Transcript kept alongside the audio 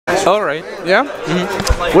All right. Yeah?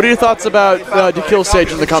 What are your thoughts about Dill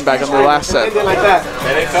Sage in the comeback on the last set?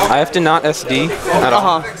 I have to not SD at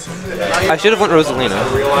all. I should have went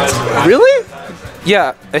Rosalina. Really?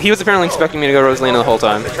 Yeah, he was apparently expecting me to go Rosalina the whole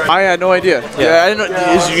time. I had no idea. Yeah, I didn't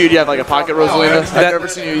know. Do you have like a pocket Rosalina? I've never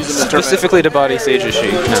seen you use them in tournament. Specifically to body Sage's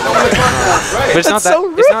Sheik. No. But it's not that. So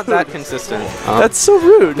rude. It's not that consistent. That's so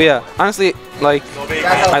rude. But yeah, honestly, like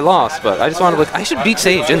I lost, but I just wanted to I should beat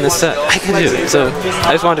Sage in this set. I can do it. So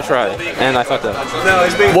I just wanted to try, and I fucked up.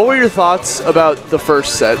 What were your thoughts about the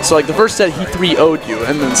first set? So like the first set he 3-0'd you,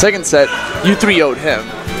 and then the second set you 3-0'd him.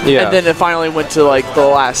 Yeah. And then it finally went to like the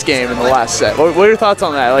last game in the last set. What are your thoughts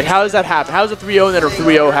on that? Like, how does that happen? How does a 3-0 and then a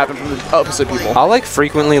 3-0 happen from the opposite people? I'll like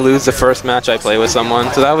frequently lose the first match I play with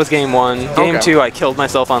someone. So that was game 1. Game 2, I killed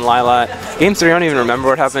myself on Lilat. Game 3, I don't even remember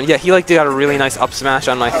what happened. Yeah, he like got a really nice up smash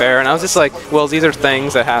on my fair, and I was just like, well, these are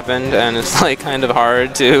things that happened, and it's like kind of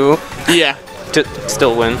hard to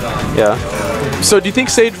still win. Yeah. So do you think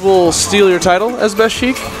Sage will steal your title as best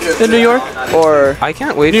Sheik in New York? Or I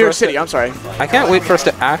can't wait New York City, I'm sorry. I can't wait for us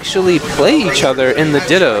to actually play each other in the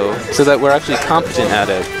Ditto so that we're actually competent at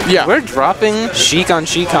it. Yeah. We're dropping Sheik on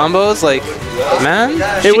Sheik combos, like, man.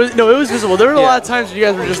 It was visible. There were a lot of times when you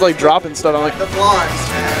guys were just like dropping stuff. I'm like,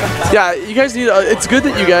 yeah, you guys need, it's good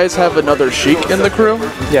that you guys have another Sheik in the crew.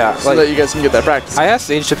 Yeah. So that you guys can get that practice. I asked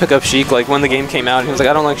Sage to pick up Sheik like when the game came out, and he was like,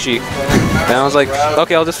 I don't like Sheik. And I was like,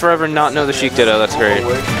 okay, I'll just forever not know the Sheik Ditto. That's great.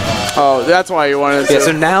 Oh, that's why you wanted to. Yeah,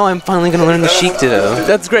 so now I'm finally going to learn the Sheik Ditto.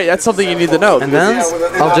 That's great. That's something you need to know. And then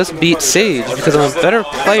I'll just beat Sage because I'm a better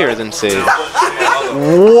player than Sage.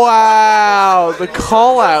 Wow, the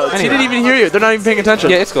call-outs. He didn't even hear you. They're not even paying attention.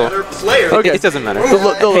 Yeah, it's cool. Okay. It doesn't matter. Hey, you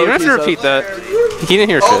don't have to repeat that. He didn't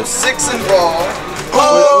hear shit. 6 in brawl.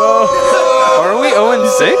 Are we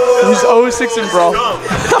 0-6? He's 0-6 in brawl.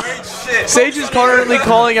 Sage is currently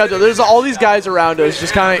calling out. There's all these guys around us,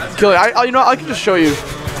 just kind of killing. You know, I can just show you.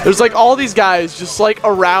 There's like all these guys just like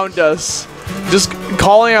around us, just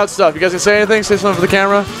calling out stuff. You guys can say anything? Say something for the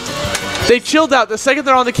camera. They chilled out. The second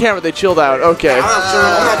they're on the camera, they chilled out. Okay.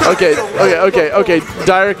 Okay.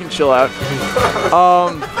 Dyer can chill out.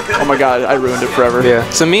 Oh my god, I ruined it forever. Yeah.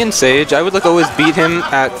 So me and Sage, I would like always beat him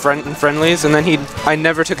at friendlies, and then I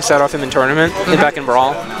never took a set off him in tournament, back in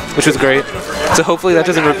Brawl, which was great. So hopefully that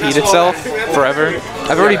doesn't repeat itself forever.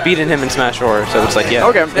 I've already beaten him in Smash 4, so it's like,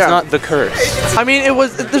 it's not the curse. I mean,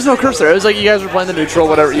 there's no curse there. It was like you guys were playing the neutral,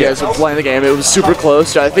 whatever, you guys were playing the game. It was super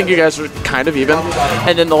close. I think you guys were kind of even.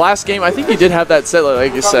 And then the last game, I think you did have that set,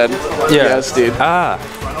 like you said. Yeah. Yes, dude.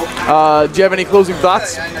 Do you have any closing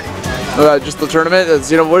thoughts about just the tournament?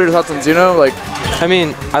 Xeno, what are your thoughts on Xeno? Like, I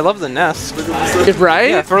mean, I love the nest.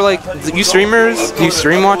 Right? Yeah, for like you streamers, you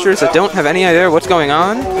stream watchers that don't have any idea what's going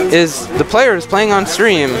on, is the players playing on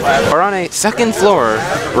stream are on a second floor,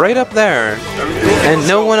 right up there, and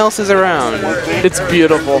no one else is around. It's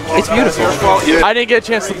beautiful. It's beautiful. I didn't get a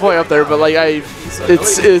chance to play up there, but like I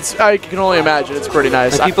can only imagine. It's pretty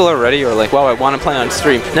nice. Like people already are like, wow, I want to play on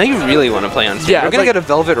stream. Now you really want to play on stream. Yeah, we're gonna get a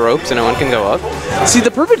velvet rope so no one can go up. See,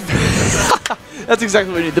 the perfect. That's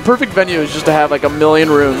exactly what you need. The perfect venue is just to have like a million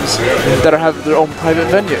rooms that have their own private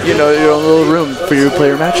venue. You know, your own little room for you to play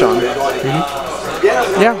your match on.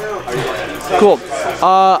 Yeah. Cool.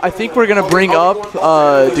 I think we're gonna bring up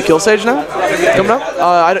Dill Sage now. Coming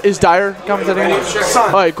up. Is Dyer commentating?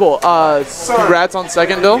 All right, cool. Congrats on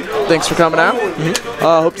second, Dill. Thanks for coming out.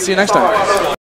 Hope to see you next time.